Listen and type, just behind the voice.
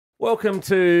Welcome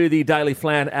to the Daily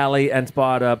Flan, Ali and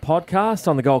Spider podcast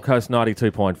on the Gold Coast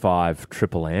 92.5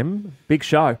 Triple M. Big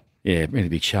show. Yeah, really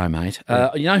big show, mate.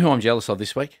 You know who I'm jealous of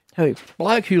this week? Who?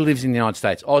 Bloke who lives in the United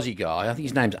States, Aussie guy. I think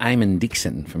his name's Eamon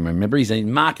Dixon, from remember. He's a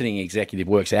marketing executive,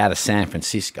 works out of San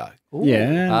Francisco. Ooh.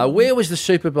 Yeah. Where was the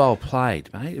Super Bowl played,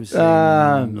 mate? It was.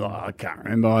 I can't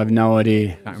remember. I have no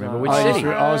idea. Can't remember which I city.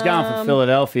 was going for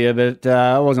Philadelphia, but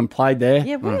I wasn't played there.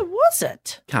 Yeah, where was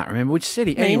it? Can't remember which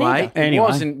city. Me Anyway, neither. it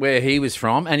wasn't where he was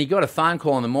from, and he got a phone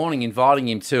call in the morning inviting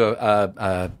him to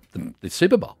the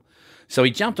Super Bowl. So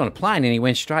he jumped on a plane and he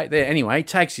went straight there. Anyway, he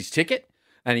takes his ticket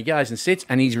and he goes and sits,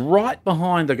 and he's right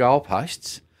behind the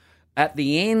goalposts at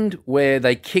the end where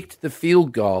they kicked the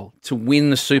field goal to win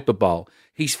the Super Bowl.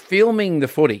 He's filming the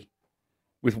footy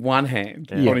with one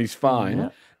hand on his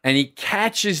phone, and he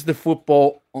catches the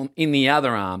football in the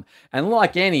other arm. And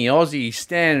like any Aussie, he's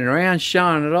standing around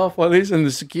showing it off like this, and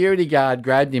the security guard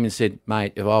grabbed him and said,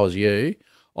 "Mate, if I was you,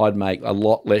 I'd make a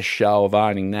lot less show of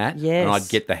owning that, Yes. and I'd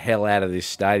get the hell out of this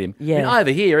stadium." Yeah. And over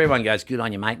here, everyone goes, "Good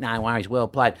on you, mate. No worries, well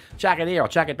played. Chuck it here, I'll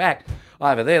chuck it back."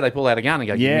 Over there, they pull out a gun and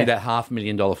go, "Give me that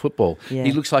 $500,000 football." Yeah.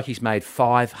 He looks like he's made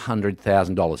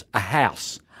 $500,000, a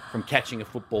house, from catching a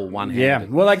football one-handed. Yeah.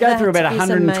 Well, they go through about That is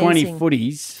 120 amazing.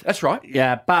 footies. That's right.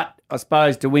 Yeah, but I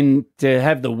suppose to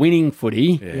have the winning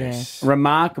footy, Yes.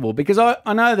 remarkable. Because I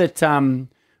know that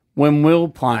when we were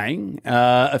playing,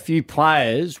 a few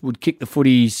players would kick the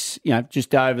footies,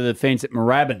 just over the fence at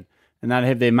Moorabbin, and they'd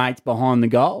have their mates behind the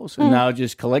goals, and they'll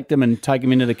just collect them and take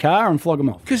them into the car and flog them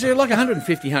off. Because they're like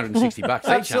 $150, $160 each,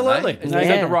 Absolutely. aren't they? Is that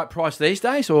Yeah. the right price these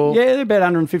days? Or Yeah, they're about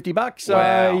 $150, so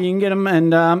Wow. you can get them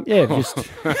and, just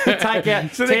take out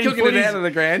So they're 10 cooking it footies. out of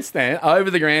the grandstand, over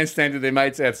the grandstand to their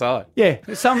mates outside. Yeah,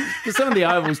 some of the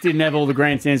ovals didn't have all the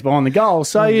grandstands behind the goal,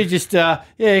 so you just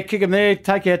kick them there,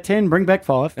 take out 10, bring back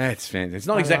 5. That's fantastic. It's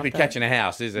not exactly that. catching a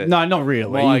house, is it? No, not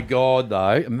really. My God,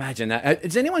 though. Imagine that.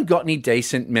 Has anyone got any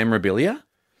decent memorabilia?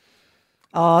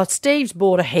 Oh, Steve's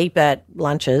bought a heap at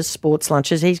lunches, sports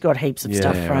lunches. He's got heaps of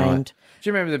stuff Yeah, framed. Do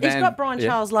you remember the He's band? got Brian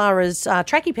Charles Lara's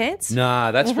tracky pants.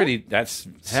 No, that's pretty. That's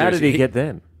How did he get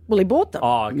them? Well, he bought them.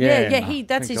 Oh, yeah. yeah.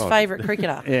 That's his favourite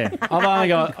cricketer. Yeah, I've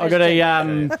got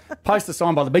a poster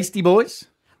signed by the Beastie Boys.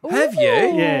 Have you?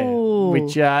 Yeah,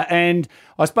 which and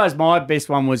I suppose my best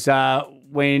one was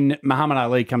when Muhammad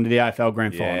Ali come to the AFL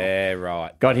Grand Final. Yeah,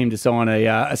 right. Got him to sign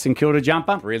a St Kilda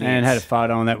jumper. Brilliant. And had a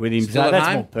photo on that with him. Still so at that's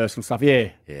home? more personal stuff. Yeah.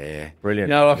 Yeah, Brilliant.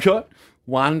 You know, I've got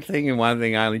one thing and one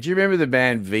thing only. Do you remember the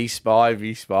band V Spy?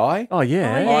 Oh,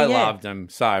 yeah. I yeah. loved them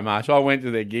so much. I went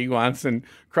to their gig once and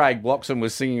Craig Bloxham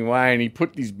was singing away and he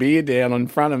put his beer down in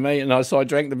front of me and so I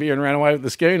drank the beer and ran away with the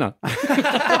schooner.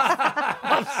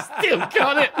 I've still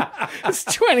got it. It's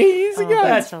 20 years ago.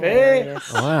 That's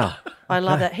hilarious. Wow. I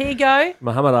love that. Here you go.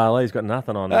 Muhammad Ali's got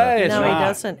nothing on Hey, it. it's No, he right.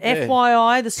 doesn't. Yeah.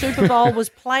 FYI, the Super Bowl was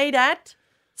played at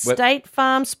What? State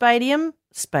Farm Stadium.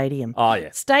 Oh, yeah.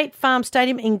 State Farm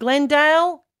Stadium in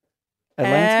Glendale,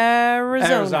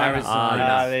 Arizona.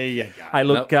 Ah, there you go. Hey,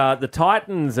 look, the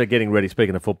Titans are getting ready.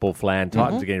 Speaking of football, Flan,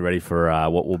 Titans are getting ready for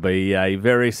what will be a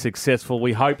very successful,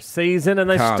 we hope, season. And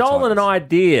they've Can't stolen an Titans.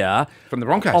 idea From the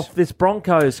Broncos. off this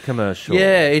Broncos commercial.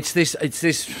 Yeah, it's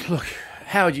this. Look,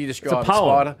 how would you describe It's a poem.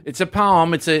 it, Spider? It's a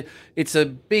poem. It's a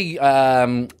big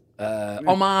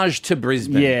homage to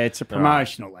Brisbane. Yeah, it's a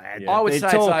promotional ad. I would They're say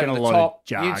it's talking over a the lot top. of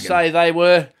jargon. You'd say they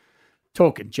were.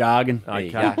 Talking jargon. There you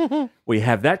Okay. go. We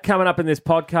have that coming up in this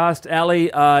podcast. Ali,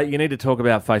 you need to talk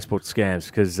about Facebook scams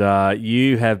because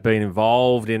you have been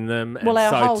involved in them. Well,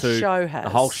 and our so whole too, show has. The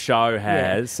whole show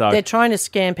has. So They're trying to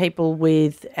scam people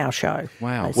with our show.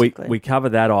 Wow. basically. we cover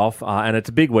that off, and it's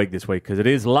a big week this week because it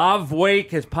is Love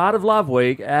Week. As part of Love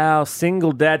Week, our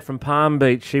single dad from Palm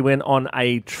Beach, she went on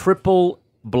a triple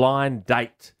blind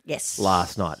date Yes.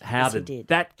 last night. How Yes, he did did.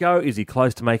 that go? Is he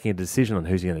close to making a decision on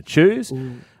who's he going to choose?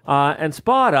 And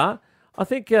Spider, I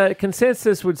think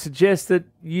consensus would suggest that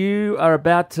you are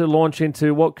about to launch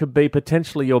into what could be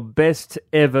potentially your best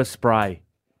ever spray.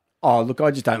 Oh, look,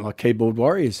 I just don't like keyboard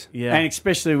warriors. Yeah. And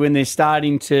especially when they're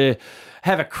starting to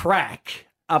have a crack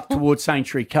up towards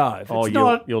Sanctuary Cove. Oh, It's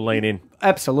not you'll lean in.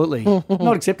 absolutely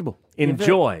not acceptable.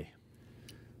 Enjoy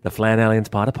the Flan, Ali and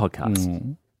Spider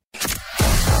podcast.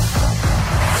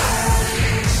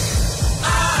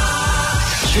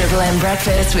 Triple M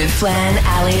breakfast with Flan,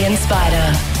 Ali, and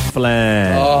Spider.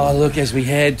 Flan. Oh, look, as we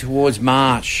head towards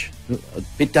March, a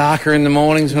bit darker in the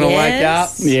mornings when I wake up.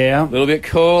 Yes. Yeah. A little bit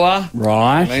cooler.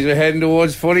 Right. Means we're heading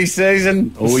towards footy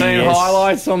season. Oh, Seeing yes.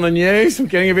 highlights on the news. I'm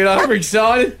getting a bit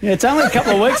overexcited. Yeah, it's only a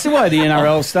couple of weeks away, the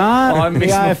NRL start. I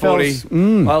miss the my AFL's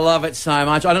footy. I love it so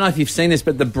much. I don't know if you've seen this,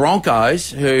 but the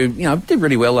Broncos, who did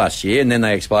really well last year, and then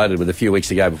they exploded with a few weeks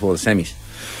to go before the semis.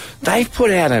 they've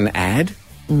put out an ad,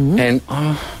 and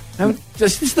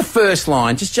this is the first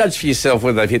line. Just judge for yourself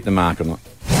whether they've hit the mark or not.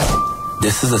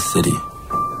 This is a city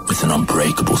with an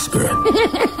unbreakable spirit.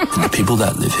 And the people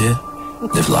that live here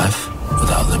live life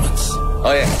without limits.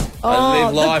 Oh, yeah. I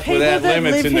live life people without that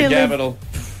limits live in the here live- capital.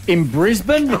 In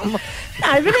Brisbane? No,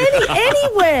 but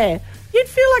anywhere. You'd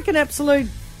feel like an absolute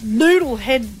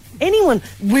noodlehead. Anyone.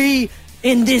 We,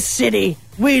 in this city,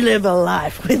 we live a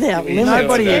life without limits.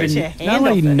 Nobody Get your hand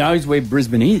nobody off it. knows where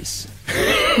Brisbane is.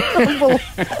 Well,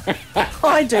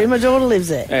 I do. My daughter lives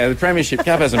there. Yeah, the Premiership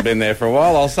Cup hasn't been there for a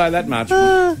while, I'll say that much.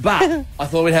 But I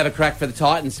thought we'd have a crack for the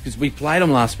Titans because we played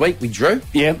them last week. We drew.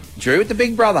 Yep. Drew with the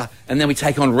big brother. And then we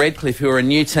take on Redcliffe, who are a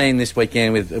new team this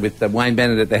weekend with Wayne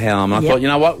Bennett at the helm. And I Yep. thought, you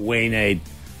know what? We need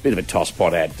a bit of a toss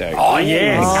pot ad too. Oh,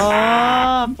 yes.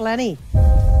 Oh, plenty.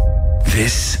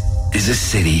 This is a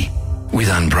city with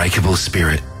unbreakable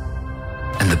spirit.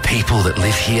 And the people that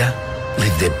live here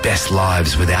live their best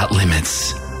lives without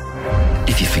limits.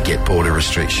 If you forget border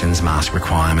restrictions, mask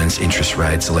requirements, interest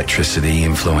rates, electricity,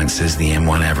 influences, the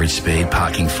M1 average speed,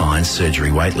 parking fines, surgery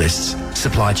wait lists,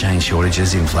 supply chain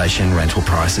shortages, inflation, rental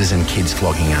prices, and kids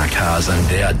flogging our cars, and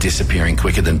they are disappearing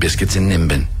quicker than biscuits in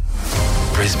Nimbin.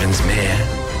 Brisbane's mayor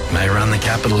may run the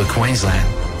capital of Queensland,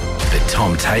 but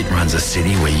Tom Tate runs a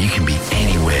city where you can be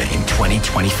anywhere in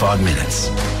 20-25 minutes.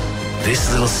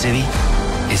 This little city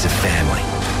is a family,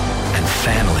 and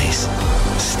families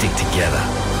stick together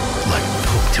like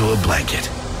hook to a blanket.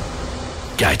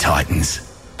 Go Titans.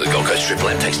 The Gold Coast Triple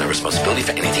M takes no responsibility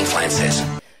for anything Flan says.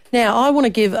 Now, I want to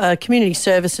give a community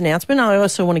service announcement. I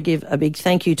also want to give a big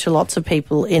thank you to lots of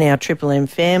people in our Triple M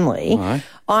family. Right.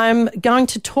 I'm going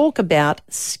to talk about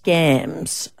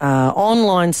scams,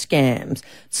 online scams.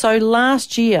 So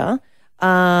last year,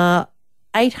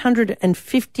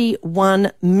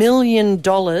 $851 million,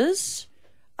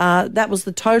 that was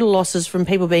the total losses from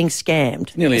people being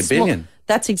scammed. Nearly $1 billion.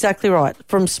 That's exactly right.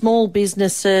 From small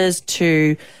businesses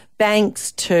to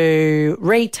banks to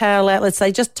retail outlets,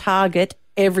 they just target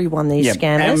everyone, these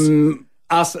scammers.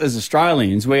 Us as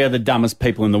Australians, we are the dumbest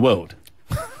people in the world.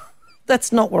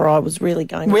 That's not where I was really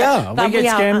going. We But- are. but We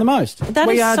get scammed the most. That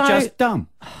We is are so- just dumb.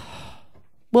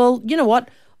 Well, you know what?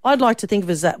 I'd like to think of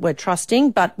it as that we're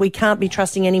trusting, but we can't be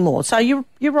trusting anymore. So you're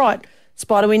right,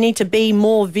 Spider. We need to be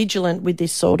more vigilant with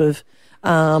this sort of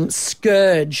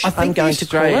scourge, I'm going to call it. the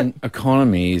Australian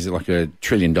economy is like $1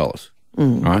 trillion,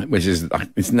 right? Which is,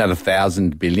 it's not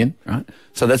 1,000 billion, right?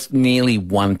 So that's nearly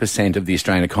 1% of the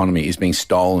Australian economy is being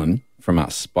stolen from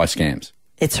us by scams.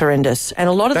 It's horrendous. And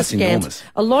a lot of That's the scams, enormous.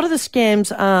 a lot of the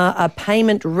scams are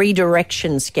payment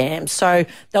redirection scams. So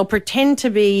they'll pretend to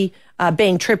be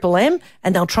being Triple M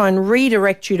and they'll try and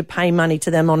redirect you to pay money to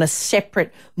them on a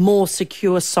separate, more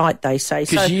secure site, they say.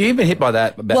 Because So, you've been hit by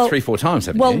that about 3-4 times,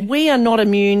 haven't well, you? we are not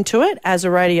immune to it as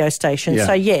a radio station. Yeah.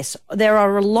 So, yes, there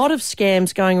are a lot of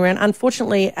scams going around.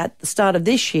 Unfortunately, at the start of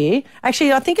this year,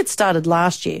 actually, I think it started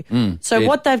last year. So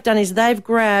what they've done is they've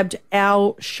grabbed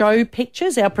our show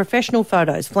pictures, our professional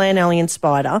photos, Flan, Alley and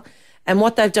Spider, and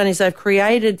what they've done is they've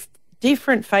created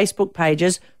different Facebook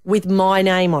pages with my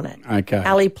name on it. Okay.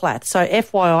 Ali Platt. So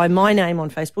FYI, my name on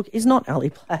Facebook is not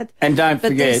Ali Platt. And don't but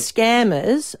forget- these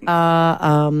scammers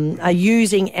are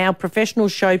using our professional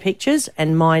show pictures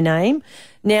and my name.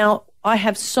 Now, I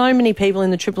have so many people in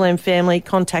the Triple M family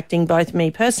contacting both me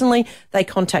personally. They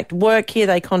contact work here.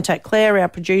 They contact Claire, our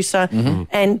producer.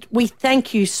 And we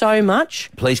thank you so much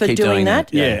Please for keep doing doing that.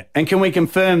 that. Yeah. And can we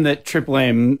confirm that Triple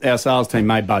M, our sales team,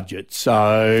 made budget?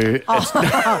 So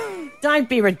Don't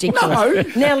be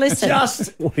ridiculous. No. Now listen.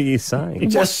 What are you saying?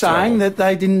 just saying that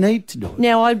they didn't need to do it.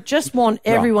 Now, I just want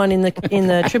everyone in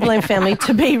the Triple M family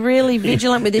to be really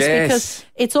vigilant with this Yes. because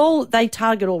it's all, they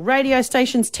target all radio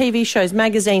stations, TV shows,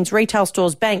 magazines, retail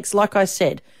stores, banks. Like I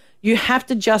said, you have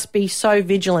to just be so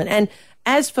vigilant. And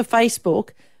as for Facebook,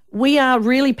 we are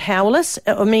really powerless.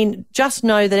 I mean, just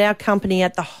know that our company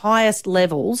at the highest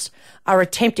levels are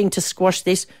attempting to squash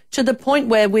this to the point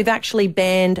where we've actually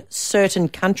banned certain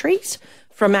countries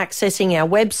from accessing our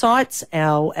websites,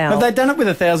 our Have they done it with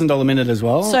a $1,000 minute as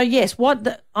well? so yes,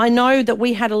 I know that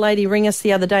we had a lady ring us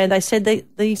the other day and they said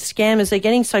these scammers, they're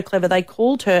getting so clever. They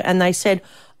called her and they said,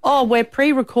 "Oh, we're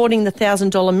pre-recording the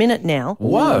 $1,000 minute now."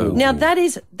 Whoa. Now that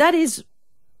is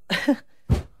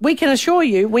we can assure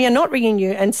you we are not ringing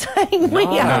you and saying we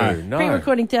are no.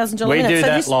 pre-recording $1,000 We minutes. do So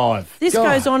that this, live. This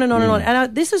goes on and on and on.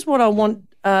 And this is what I want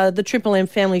the Triple M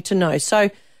family to know. So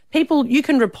people, you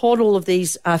can report all of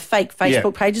these fake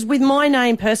Facebook pages. With my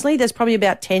name personally, there's probably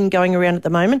about 10 going around at the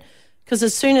moment because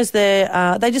as soon as they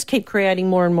just keep creating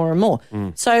more and more and more.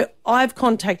 So I've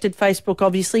contacted Facebook,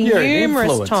 obviously, You're an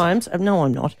numerous influencer. times. No,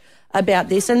 I'm not. about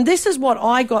this. And this is what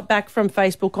I got back from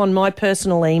Facebook on my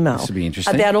personal email. This will be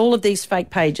interesting. About all of these fake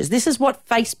pages. This is what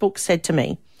Facebook said to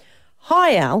me.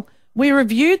 Hi, Al. We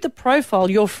reviewed the profile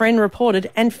your friend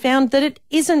reported and found that it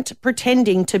isn't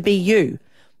pretending to be you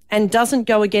and doesn't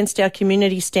go against our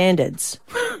community standards.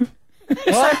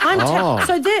 What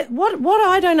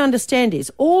I don't understand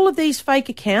is all of these fake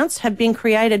accounts have been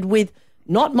created with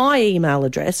not my email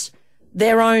address,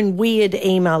 their own weird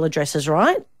email addresses,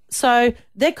 right? So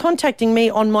they're contacting me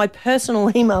on my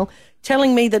personal email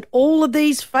telling me that all of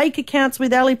these fake accounts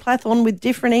with Ali Plath on with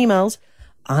different emails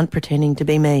aren't pretending to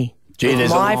be me. Gee,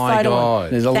 there's My a photo on.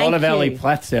 There's a lot of Ali you.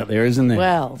 Plaths out there, isn't there?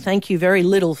 Well, thank you very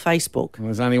little, Facebook.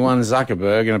 There's only one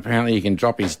Zuckerberg, and apparently he can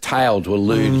drop his tail to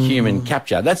elude human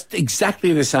capture. That's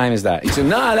exactly the same as that. He said,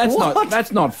 "No,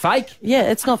 that's not fake. Yeah,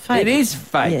 it's not fake. It is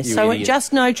fake." Yeah, you so idiot.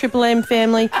 just know, Triple M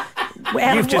family.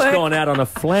 You've just gone out on a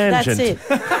flange. That's it.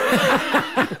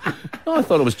 Oh, I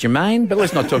thought it was Jermaine, but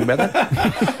let's not talk about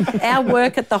that. Our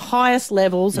work at the highest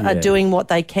levels are doing what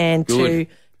they can to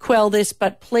quell this,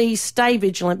 but please stay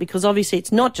vigilant because obviously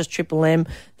it's not just Triple M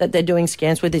that they're doing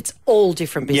scams with, it's all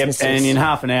different businesses. Yep, and in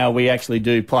half an hour we actually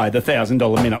do play the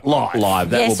 $1,000 minute live.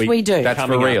 That Yes, will be, we do. That's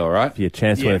Coming for real, up right? for your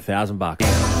chance to win $1,000.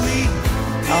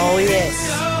 Oh,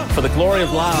 yes. For the glory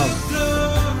of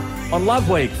love. On Love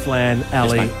Week, Flan,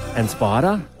 Ali and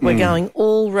Spider. We're going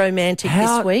all romantic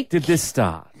How this week. did this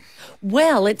start?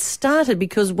 Well, it started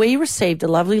because we received a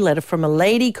lovely letter from a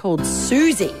lady called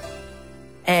Susie.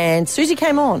 And Susie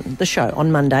came on the show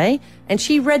on Monday and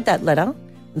she read that letter.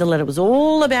 The letter was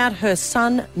all about her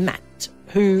son, Matt,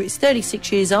 who is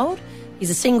 36 years old. He's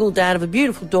a single dad of a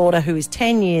beautiful daughter who is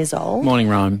 10 years old. Morning,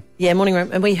 Rome. Yeah, morning, Rome.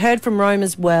 And we heard from Rome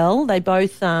as well. They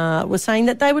both were saying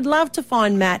that they would love to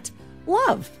find Matt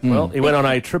love. Well, he went on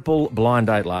a triple blind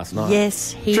date last night.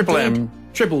 Yes, he Triple did. M,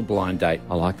 triple blind date.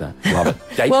 I like that. Love it.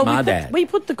 Date Well, my dad. we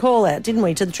put the call out, didn't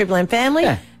we, to the Triple M family?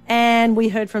 Yeah. And we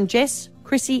heard from Jess,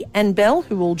 Chrissy and Belle,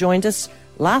 who all joined us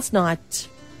last night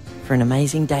for an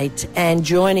amazing date. And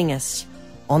joining us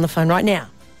on the phone right now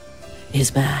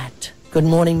is Matt. Good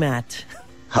morning, Matt.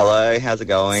 Hello, how's it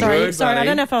going? Sorry, Good, I buddy.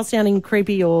 don't know if I was sounding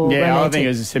creepy or Yeah, romantic. I think it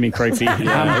was semi-creepy.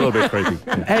 Yeah, a little bit creepy.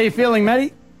 How are you feeling,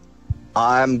 Matty?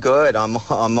 I'm good. I'm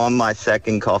on my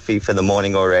second coffee for the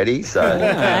morning already. So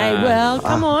Okay, well,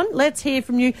 come on. Let's hear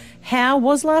from you. How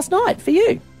was last night for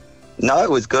you? no,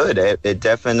 it was good. It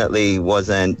definitely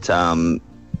wasn't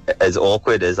as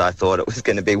awkward as I thought it was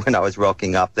going to be when I was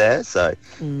rocking up there. So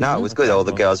no, it was good. All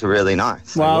the girls were really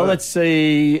nice. Well, let's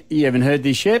see. You haven't heard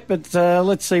this yet, but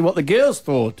let's see what the girls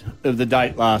thought of the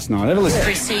date last night. Have a listen.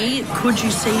 Chrissy, could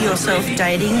you see yourself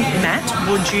dating Matt?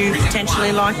 Would you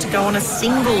potentially like to go on a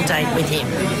single date with him?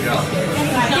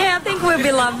 Yeah, I think it would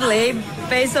be lovely.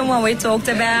 Based on what we talked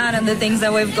about and the things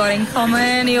that we've got in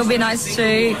common, it'll be nice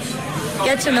to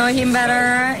get to know him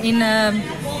better in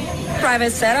a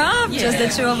private setup, just the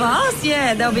two of us.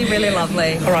 Yeah, that'll be really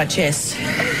lovely. All right, Jess.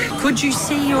 Could you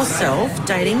see yourself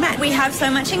dating Matt? We have so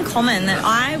much in common that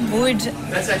I would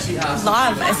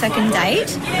love a second date.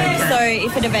 So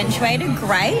if it eventuated,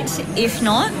 great. If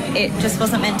not, it just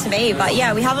wasn't meant to be. But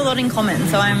yeah, we have a lot in common,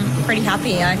 so I'm pretty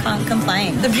happy. I can't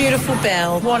complain. The beautiful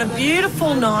Belle. What a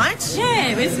beautiful night. Yeah,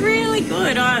 it was really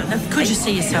good. Could you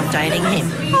see yourself dating him?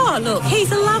 Oh, look,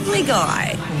 he's a lovely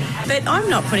guy. But I'm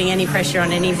not putting any pressure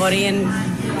on anybody, and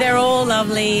they're all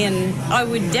lovely, and I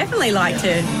would definitely like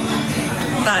to,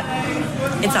 but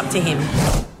it's up to him.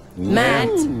 Matt,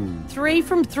 3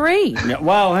 from 3. Yeah,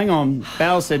 well, hang on.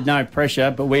 Belle said no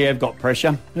pressure, but we have got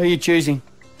pressure. Who are you choosing?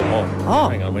 Oh,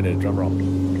 Hang on, we need a drum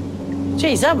roll.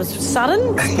 geez, that was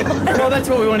sudden. Well, that's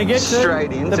what we want to get to.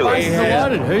 Straight into the bases it. are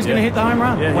loaded. Who's going to hit the home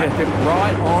run?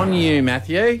 Right on you,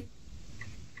 Matthew.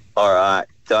 All right.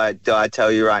 Do I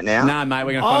tell you right now? No, mate,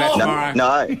 we're going to find out tomorrow.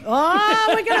 No. Oh,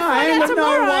 we're going to find out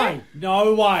tomorrow. No way.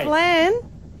 No way. Plan,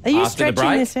 are you After the stretching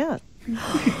break? this out?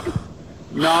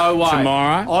 No way.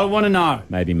 Tomorrow? I want to know.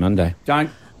 Maybe Monday. Don't.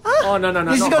 Oh, no. This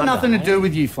has not got Monday. nothing to do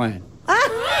with you, Flan.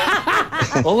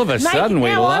 All of a sudden, we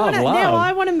now love. Now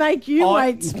I want to make you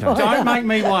wait. Spider. Don't make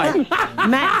me wait.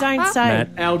 Matt, don't say. Matt.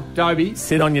 Al Dobie.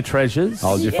 Sit on your treasures.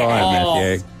 Hold your fire,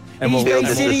 Matthew. And we'll Build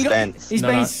the suspense. He's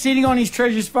been sitting on his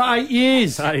treasures for 8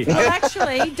 years. Hey. Well,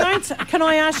 actually, don't. Can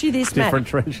I ask you this, Different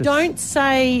Matt? treasures. Don't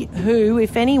say who,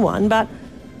 if anyone, but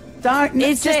Don't.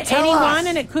 is there just tell anyone, us.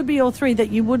 and it could be all three, that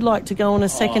you would like to go on a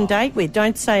second date with?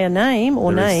 Don't say a name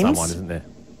or There is names. someone, isn't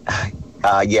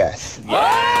there? Yes.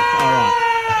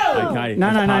 Okay. No,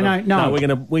 as no, part no, of- no.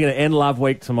 We're gonna end Love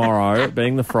Week tomorrow,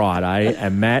 being the Friday,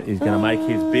 and Matt is going to make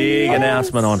his big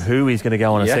announcement on who he's going to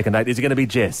go on a second date. Is it going to be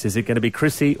Jess? Is it going to be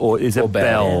Chrissy? Or is it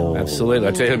Belle? Absolutely.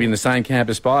 I tell you, he'll be in the same camp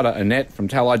as Spider. Annette from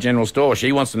Talai General Store.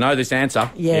 She wants to know this answer.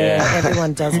 Yeah,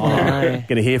 everyone does want to know.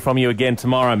 Going to hear from you again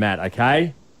tomorrow, Matt.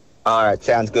 Okay. All right,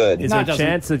 sounds good. Is there a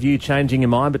chance of you changing your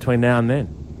mind between now and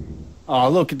then? Oh,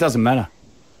 look, it doesn't matter.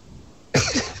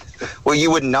 Well,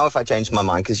 you wouldn't know if I changed my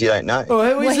mind because you don't know.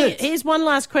 Well, who is it? Here's one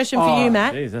last question for you,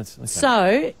 Matt. Geez, that's, okay.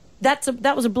 So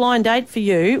that was a blind date for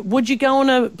you. Would you go on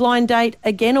a blind date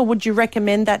again, or would you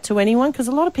recommend that to anyone? Because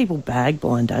a lot of people bag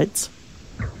blind dates.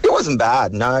 It wasn't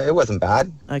bad. No, it wasn't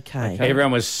bad. Okay.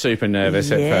 Everyone was super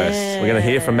nervous at first. We're going to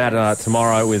hear from Matt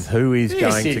tomorrow with who he's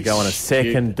going to go on a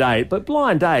second date. But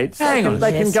blind dates, they can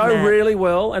Yes, go Matt. really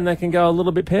well and they can go a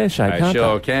little bit pear-shaped, They can't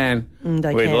sure they? can.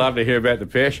 They We'd can. love to hear about the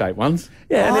pear-shaped ones.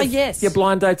 Yeah, and Oh, if yes. your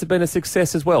blind dates have been a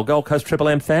success as well. Gold Coast Triple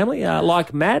M family,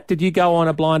 like Matt, did you go on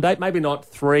a blind date? Maybe not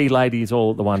 3 ladies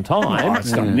all at the one time.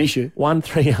 It's not an issue.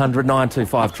 1300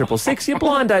 925 666. Your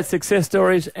blind date success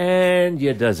stories and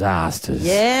your disasters.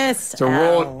 Yes. It's a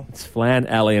raw. It's Flan,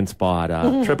 Alley and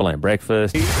Spider. Triple M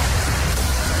breakfast.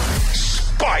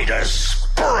 Spider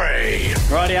spray.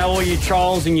 Rightio, all you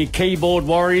trolls and your keyboard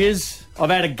warriors. I've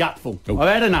had a gutful. I've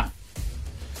had enough.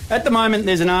 At the moment,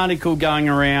 there's an article going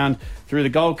around through the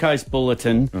Gold Coast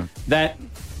Bulletin that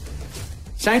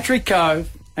Sanctuary Cove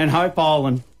and Hope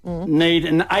Island need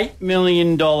an $8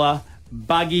 million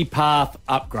buggy path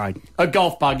upgrade. A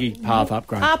golf buggy path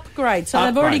upgrade. Upgrade. So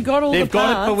they've already got all They've the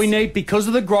got parts. it, but we need, because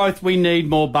of the growth, we need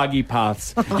more buggy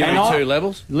paths. Give me 2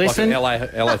 levels. Listen.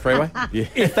 Like an LA freeway.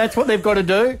 If that's what they've got to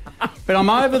do. But I'm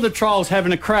over the trolls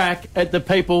having a crack at the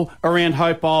people around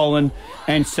Hope Island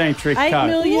and Sanctuary Cove. $8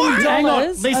 million Hang on,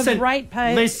 of listen,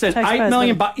 ratepayer- listen, taxpayers' $8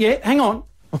 million, money. yeah, hang on.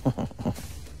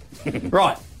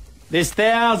 Right, there's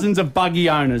thousands of buggy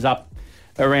owners up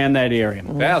around that area.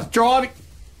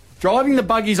 Driving the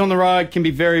buggies on the road can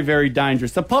be very, very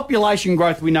dangerous. The population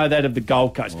growth, we know that of the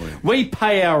Gold Coast. We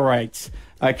pay our rates,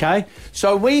 okay?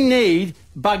 So we need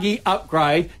buggy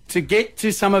upgrade to get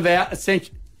to some of our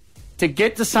essential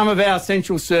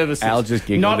services. Al just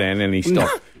giggled then and he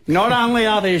stopped. Not only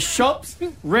are there shops,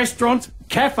 restaurants,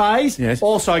 cafes,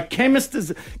 also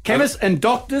chemists and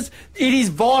doctors, it is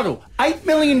vital. $8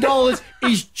 million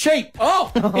is cheap.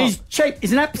 Is cheap.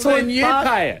 Is an absolute. Then you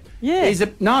pay it. Yeah.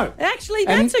 No. Actually,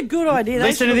 that's a good idea. They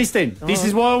Listen to should- this then. This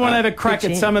is why I want to have a crack pitch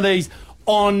at in. some of these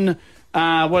on.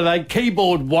 What are they?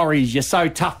 Keyboard warriors. You're so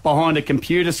tough behind a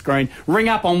computer screen. Ring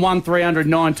up on 1300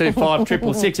 925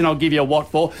 666 and I'll give you a what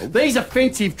for. These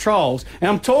offensive trolls. And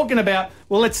I'm talking about,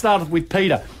 well, let's start with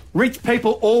Peter. Rich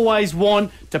people always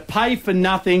want to pay for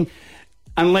nothing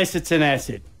unless it's an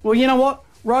asset. Well, you know what?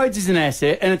 Roads is an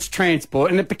asset and it's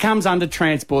transport and it becomes under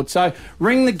transport. So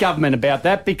ring the government about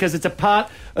that because it's a part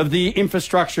of the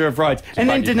infrastructure of roads. And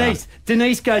then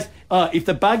Denise goes, if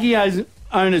the buggy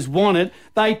owners want it,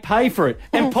 they pay for it.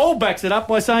 And Paul backs it up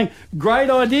by saying, great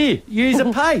idea,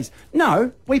 user pays.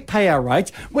 No, we pay our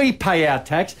rates, we pay our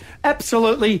tax.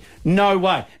 Absolutely no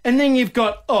way. And then you've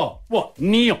got,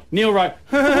 Neil wrote,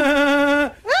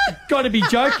 got to be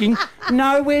joking.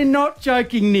 No, we're not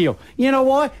joking, Neil. You know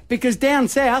why? Because down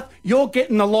south, you're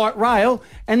getting the light rail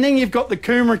and then you've got the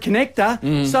Coomera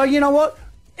connector. So you know what?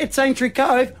 At Sanctuary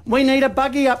Cove, we need a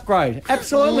buggy upgrade.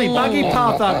 Absolutely, buggy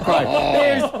path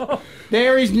upgrade.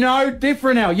 There is no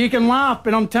different now. You can laugh,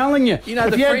 but I'm telling you, You know,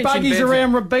 if the you had French buggies invented-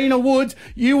 around Rabina Woods,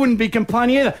 you wouldn't be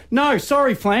complaining either. No,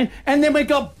 sorry, Flan. And then we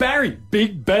got Barry,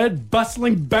 big, bad,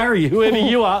 bustling Barry, whoever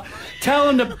you are. Tell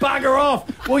him to bugger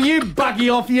off. Well, you buggy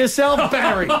off yourself,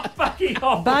 Barry. Buggy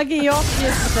off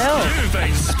yourself. You've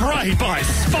been sprayed by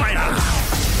Spider.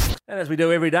 And as we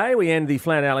do every day, we end the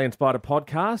Flan, Alley and Spider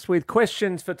podcast with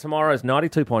questions for tomorrow's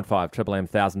 92.5 Triple M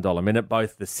 $1,000 minute,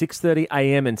 both the 6:30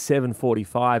 a.m. and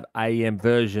 7:45 a.m.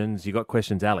 versions. You got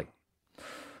questions, Ali?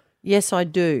 Yes, I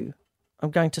do.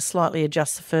 I'm going to slightly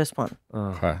adjust the first one.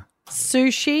 Okay.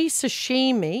 Sushi,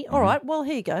 sashimi. All right, well,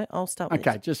 here you go. I'll start with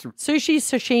Okay, this. just Sushi,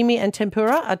 sashimi and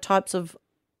tempura are types of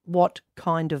what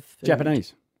kind of food?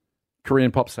 Japanese.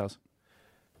 Korean pop stars.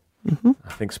 I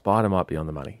think Spider might be on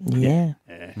the money. Yeah.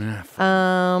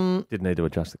 Did need to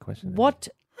adjust the question. What?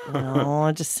 No,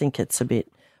 I just think it's a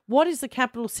bit. What is the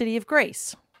capital city of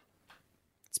Greece?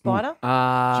 Spider?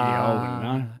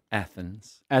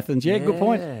 Athens. Athens, yeah, good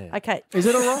point. Okay. Is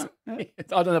it all right?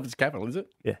 I don't know if it's capital, is it?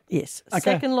 Yes. Okay.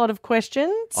 Second lot of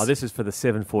questions. Oh, this is for the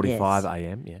 7:45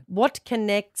 a.m. Yeah. What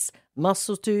connects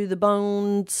muscles to the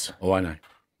bones? Oh, I know.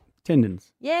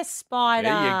 Tendons. Yes, Spider.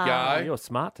 There you Oh, go. you're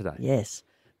smart today. Yes.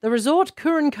 The resort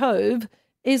Curran Cove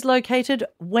is located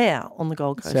where on the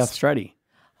Gold Coast? South Australia.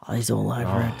 Oh, he's all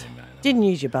over it. Didn't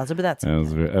use your buzzer, but that's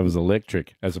That was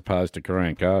electric as opposed to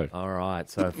Karanko. All right.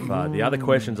 So if the other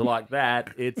questions are like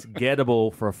that, it's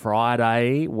gettable for a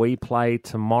Friday. We play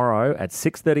tomorrow at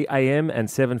 6:30 a.m. and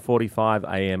 7:45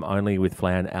 a.m. only with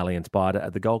Flan, Ali and Spider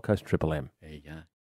at the Gold Coast Triple M. There you go.